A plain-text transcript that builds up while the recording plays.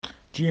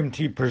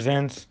GMT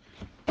presents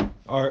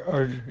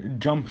our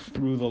jump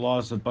through the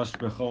laws of Bas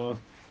Bechol.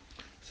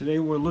 Today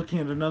we're looking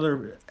at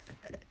another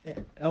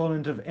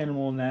element of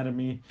animal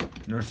anatomy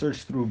in our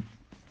search through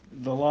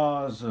the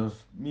laws of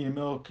meat and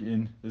milk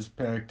in this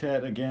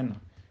Paraktet again,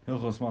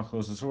 Hilchos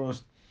Machlos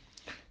Asoros.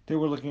 Today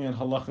we're looking at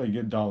Halacha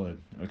Yud Daled.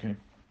 Okay,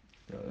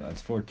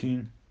 that's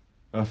 15.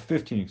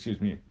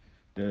 Excuse me,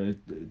 the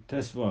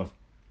Tesvav.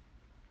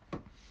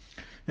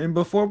 And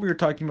before we were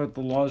talking about the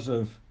laws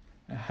of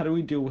how do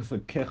we deal with the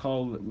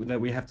kechal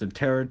that we have to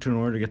tear it in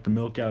order to get the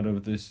milk out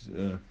of this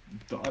the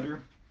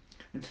udder.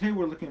 And today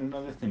we're looking at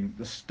another thing,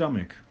 the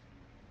stomach.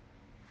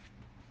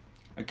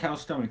 A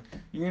cow's stomach.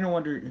 You're gonna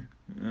wonder,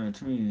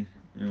 to me,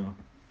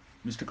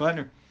 Mr.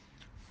 Gladner,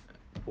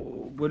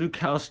 what do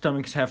cow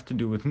stomachs have to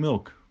do with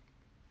milk?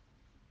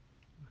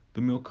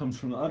 The milk comes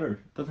from the udder.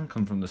 It doesn't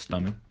come from the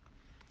stomach.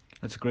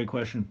 That's a great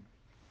question.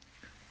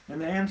 And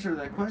the answer to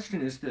that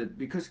question is that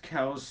because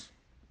cows,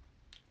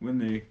 when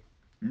they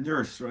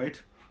nurse,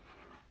 right,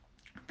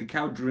 the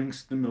cow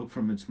drinks the milk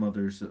from its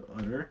mother's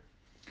udder,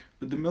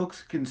 but the milk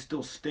can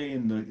still stay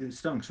in the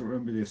stomach. So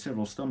remember, they have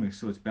several stomachs,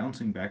 so it's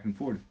bouncing back and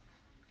forth.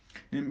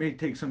 And it may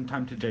take some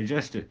time to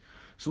digest it.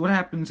 So what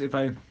happens if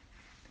I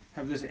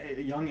have this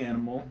young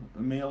animal,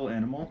 a male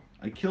animal,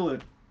 I kill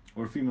it,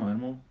 or a female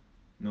animal,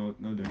 no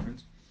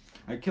difference.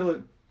 I kill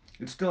it,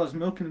 it still has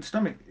milk in its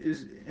stomach,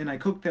 and I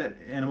cook that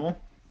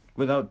animal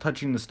without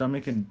touching the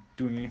stomach and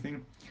doing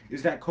anything.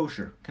 Is that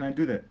kosher? Can I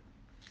do that?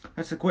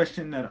 That's a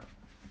question that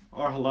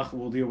our halacha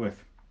will deal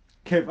with.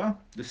 Keva,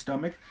 the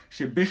stomach,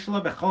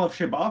 shebishla bechalav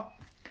sheba,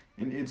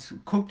 and it's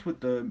cooked with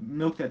the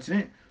milk that's in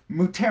it.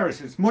 Muteris,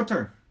 it's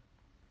mutter.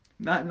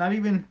 Not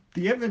even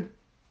the even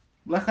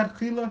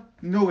lechatchila,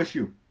 no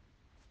issue.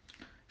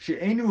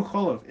 She'enu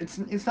cholav,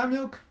 it's not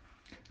milk.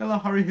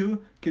 Ela harihu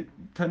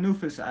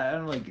tanufis, I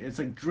don't know, like it's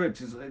like drips,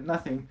 it's like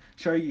nothing.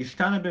 Shari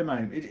yishtana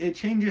b'mayim, it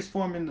changes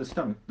form in the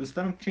stomach. The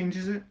stomach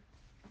changes it.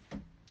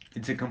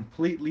 It's a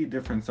completely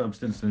different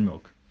substance than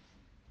milk.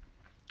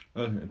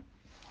 Okay.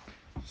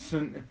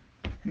 So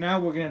now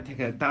we're going to take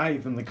a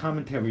dive in the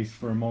commentaries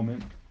for a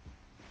moment.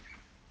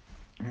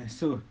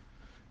 So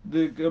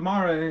the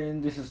Gemara,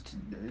 and this is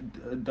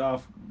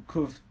Daf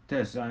Kuf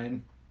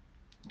Tezayin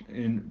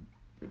in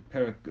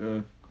Perak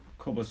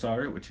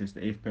Kobasar, which is the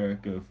 8th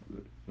Perak of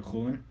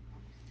Chulin.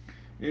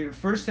 It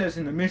first says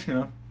in the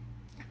Mishnah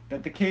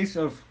that the case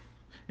of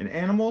an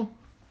animal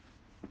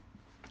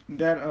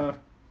that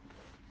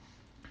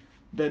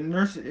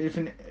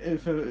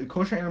if a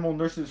kosher animal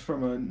nurses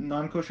from a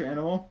non-kosher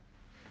animal,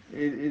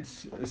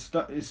 its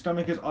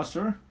stomach is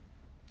usher,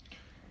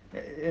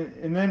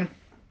 and then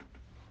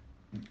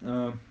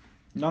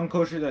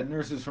non-kosher that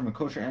nurses from a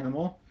kosher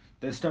animal,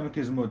 that stomach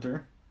is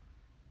mutter.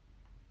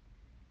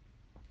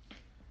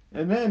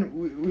 And then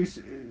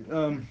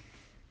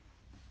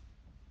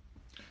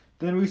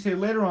we say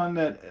later on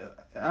that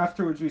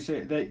afterwards we say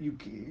that you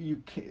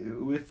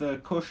with a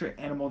kosher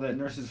animal that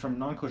nurses from a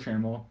non-kosher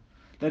animal,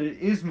 that it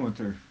is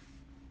mutter.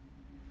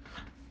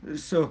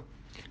 So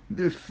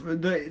the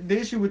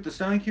issue with the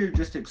stomach here,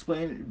 just to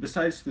explain,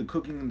 besides the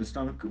cooking in the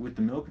stomach with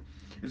the milk,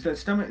 is that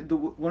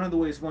one of the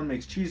ways one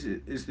makes cheese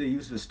is they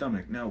use the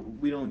stomach. Now,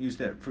 we don't use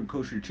that for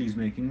kosher cheese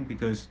making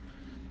because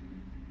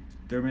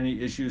there are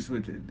many issues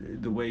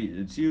with the way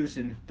it's used,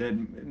 and that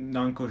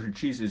non-kosher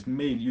cheese is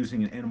made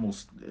using an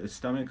animal's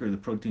stomach or the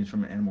proteins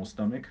from an animal's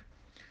stomach.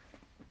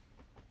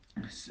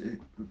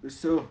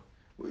 So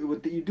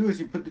what you do is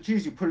you put the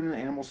cheese, you put it in the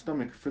animal's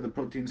stomach for the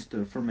proteins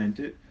to ferment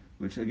it,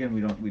 which again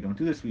we don't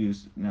do this. We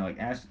use now like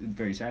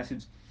various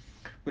acids,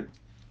 but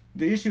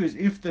the issue is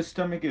if the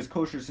stomach is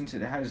kosher, since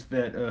it has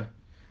that.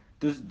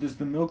 Does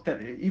the milk that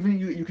even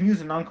you can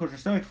use a non-kosher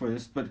stomach for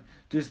this, but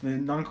does the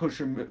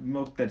non-kosher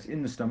milk that's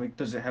in the stomach,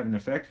 does it have an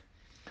effect?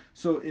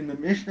 So in the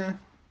Mishnah,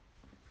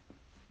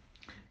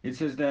 it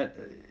says that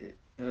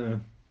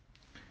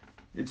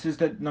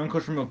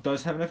non-kosher milk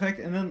does have an effect,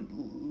 and then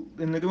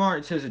in the Gemara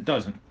it says it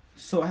doesn't.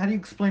 So how do you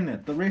explain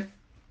that? The Rif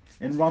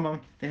and Rambam,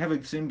 they have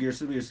the same gear,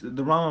 so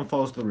the Rambam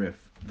follows the Rif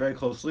very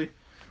closely,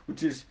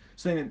 which is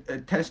saying a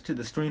test to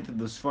the strength of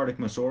the Sephardic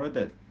Masorah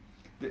that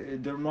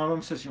the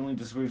Rambam says he only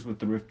disagrees with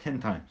the Rif 10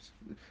 times,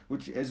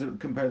 which is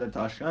compare that to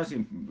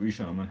Ashkenazi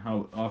Rishonim and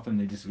how often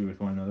they disagree with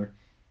one another.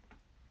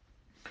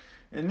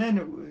 And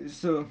then,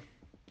 so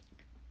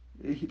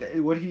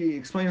what he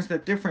explains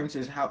that difference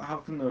is how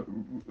can the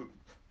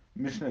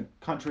Mishnah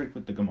contradict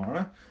with the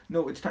Gemara?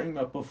 No, it's talking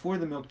about before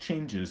the milk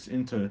changes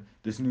into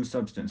this new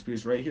substance,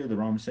 because right here the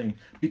Rambam is saying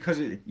because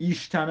it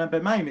yishtana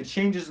b'mayim, it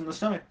changes in the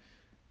stomach.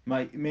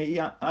 But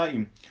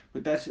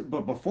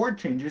before it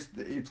changes,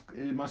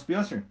 it must be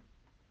usher.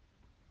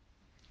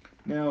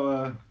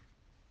 Now,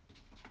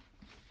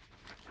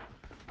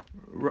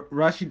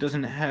 Rashi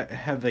doesn't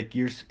have that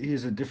gears. He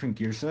has a different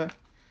girsa,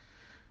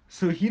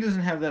 so he doesn't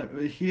have that.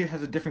 He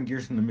has a different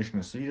girsa in the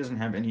Mishnah, so he doesn't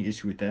have any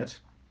issue with that.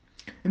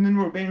 And then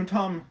Rabbeinu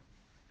Tam,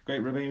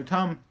 great Rabbeinu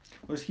Tam,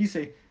 what does he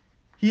say?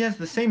 He has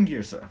the same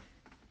girsa,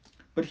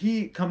 but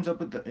he comes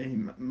up with the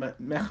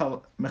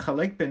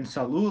mechalek ben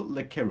salul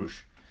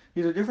lekerush.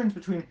 There's a difference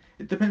between.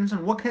 It depends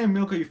on what kind of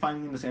milk are you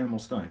finding in this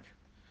animal's stomach.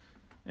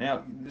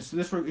 Now,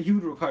 he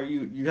would require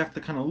you have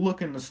to kind of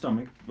look in the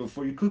stomach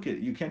before you cook it.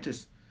 You can't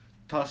just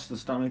toss the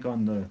stomach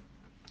on the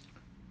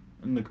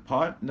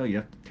pot. No, you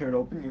have to tear it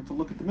open. You have to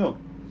look at the milk.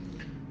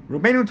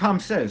 Rabbeinu Tam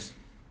says,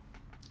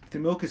 if the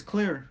milk is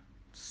clear,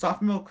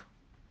 soft milk,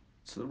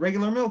 it's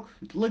regular milk,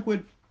 it's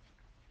liquid.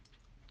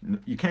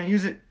 You can't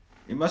use it.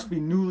 It must be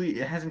newly.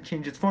 It hasn't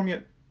changed its form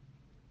yet.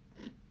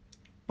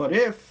 But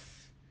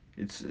if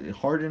it's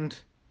hardened,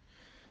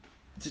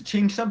 it's a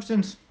changed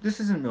substance. This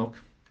isn't milk.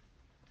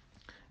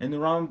 And the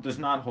Ram does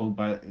not hold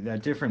by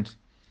that difference.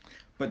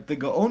 But the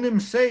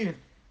Gaonim say,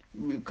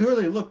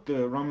 clearly, look,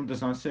 the Ram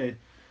does not say,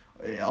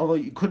 although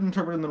you could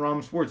interpret in the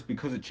Ram's words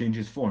because it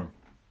changes form.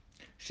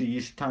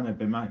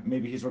 But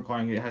maybe he's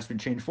requiring it has to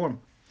change form.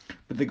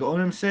 But the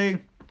Gaonim say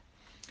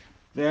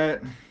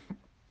that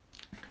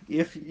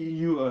if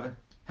you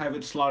have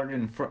it slaughtered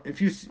in front,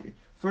 if you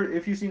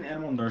see an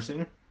animal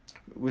nursing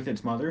with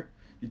its mother,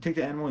 you take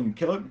the animal and you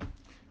kill it.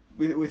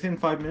 Within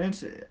 5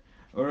 minutes,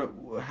 or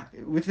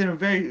within a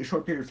very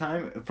short period of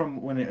time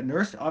from when it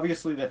nursed,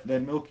 obviously that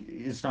milk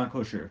is not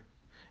kosher,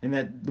 and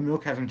that the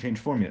milk hasn't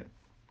changed form yet.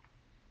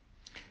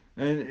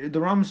 And the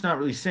Rambam's not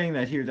really saying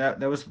that here.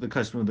 That was the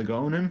custom of the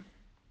Gaonim.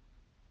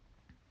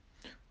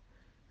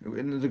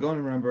 And the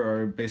Gaonim, remember,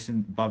 are based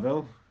in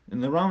Bavel.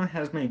 And the Rambam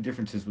has many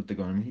differences with the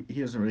Gaonim.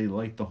 He doesn't really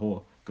like the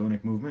whole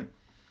Gaonic movement.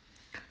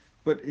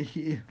 But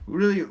he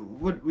really,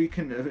 what we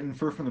can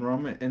infer from the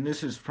Rambam, and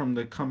this is from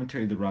the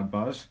commentary of the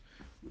Radbaz,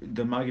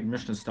 the Maggid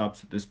Mishnah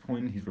stops at this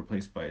point. He's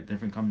replaced by a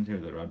different commentary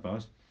of the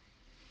Radbaz.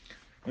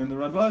 And the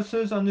Radbaz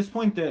says on this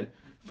point that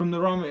from the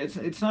Rambam,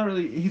 it's not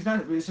really, he's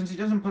not, since he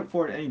doesn't put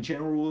forward any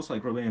general rules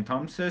like Rabbeinu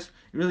Tam says,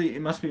 really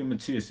it must be a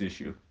Metzius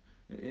issue.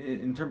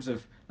 In terms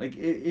of, like,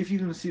 if you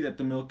can see that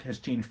the milk has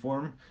changed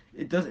form,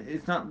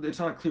 it's not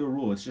a clear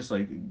rule. It's just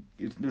like,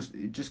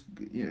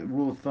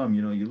 rule of thumb,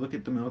 you look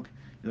at the milk,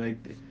 like,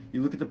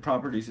 you look at the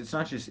properties. It's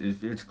not just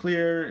if it's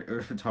clear or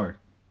if it's hard,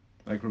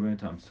 like Rabbeinu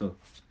Tam. So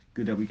it's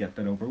good that we get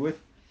that over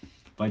with.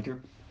 Weiter.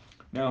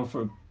 Now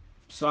for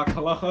Psak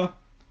Halacha,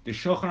 the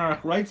Shulchan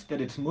Aruch writes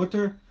that it's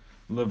mutter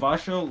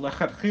levasho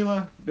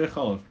lechatchila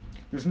b'chalav.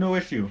 There's no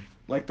issue,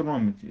 like the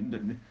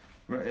Rambam.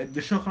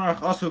 The Shulchan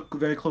Aruch also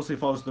very closely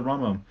follows the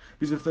Rambam,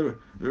 because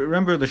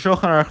remember the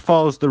Shulchan Aruch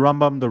follows the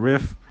Rambam, the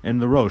Rif,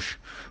 and the Rosh.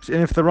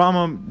 And if the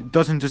Rambam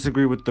doesn't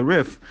disagree with the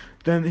Rif,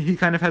 then he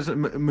kind of has a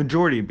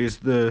majority, because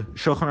the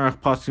Shulchan Aruch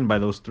posting by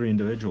those three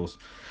individuals,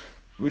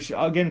 which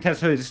again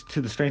testifies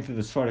to the strength of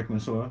the Sephardic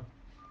Masorah.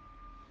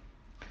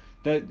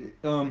 That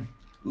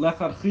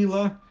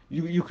lechatchila,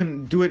 you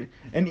can do it,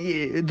 and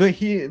the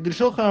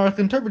Shulchan Aruch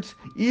interprets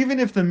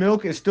even if the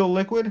milk is still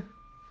liquid,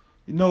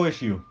 no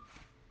issue.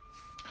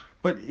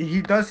 But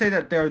he does say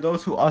that there are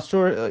those who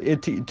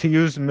asur to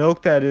use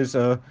milk that is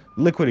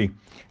liquidy,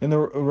 and the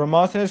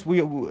Ramah says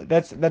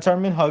that's our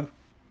minhag,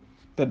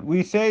 that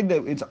we say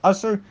that it's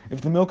asur if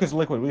the milk is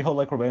liquid. We hold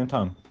like Rabbeinu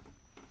Tam.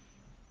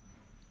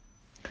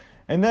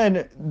 And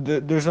then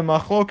there's a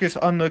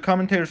machlokes on the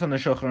commentators on the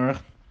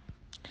Shulchan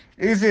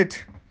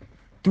Aruch.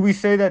 Do we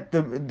say that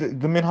the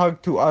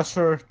minhag to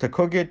asur to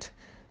cook it,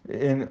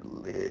 and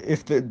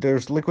if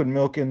there's liquid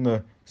milk in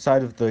the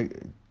side of the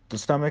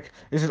stomach,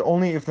 is it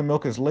only if the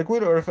milk is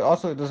liquid, or if it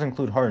also does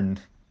include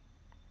hardened?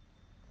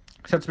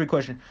 So that's a big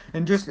question.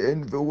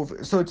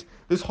 So it's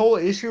this whole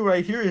issue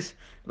right here is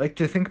like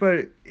to think about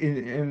it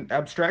in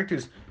abstract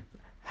is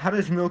how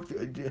does milk.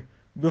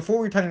 Before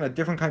we're talking about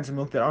different kinds of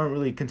milk that aren't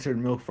really considered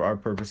milk for our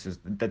purposes,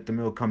 that the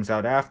milk comes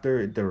out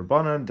after the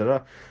Rabbanan,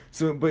 da.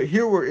 So, but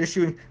here we're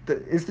issuing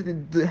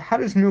how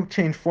does milk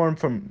change form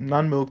from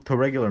non-milk to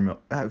regular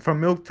milk, from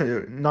milk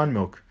to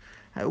non-milk?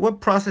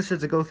 What process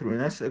does it go through? And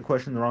that's the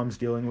question the Rambam's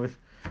dealing with.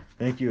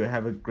 Thank you.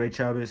 Have a great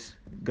Shabbos.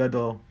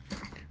 Gadol.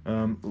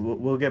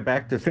 We'll get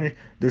back to finish.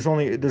 There's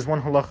one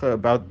halacha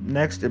about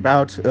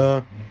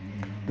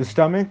the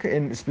stomach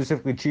and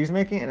specifically cheese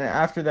making, and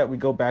after that we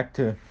go back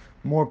to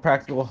more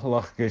practical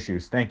halachic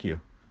issues. Thank you.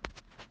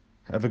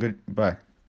 Have a good bye.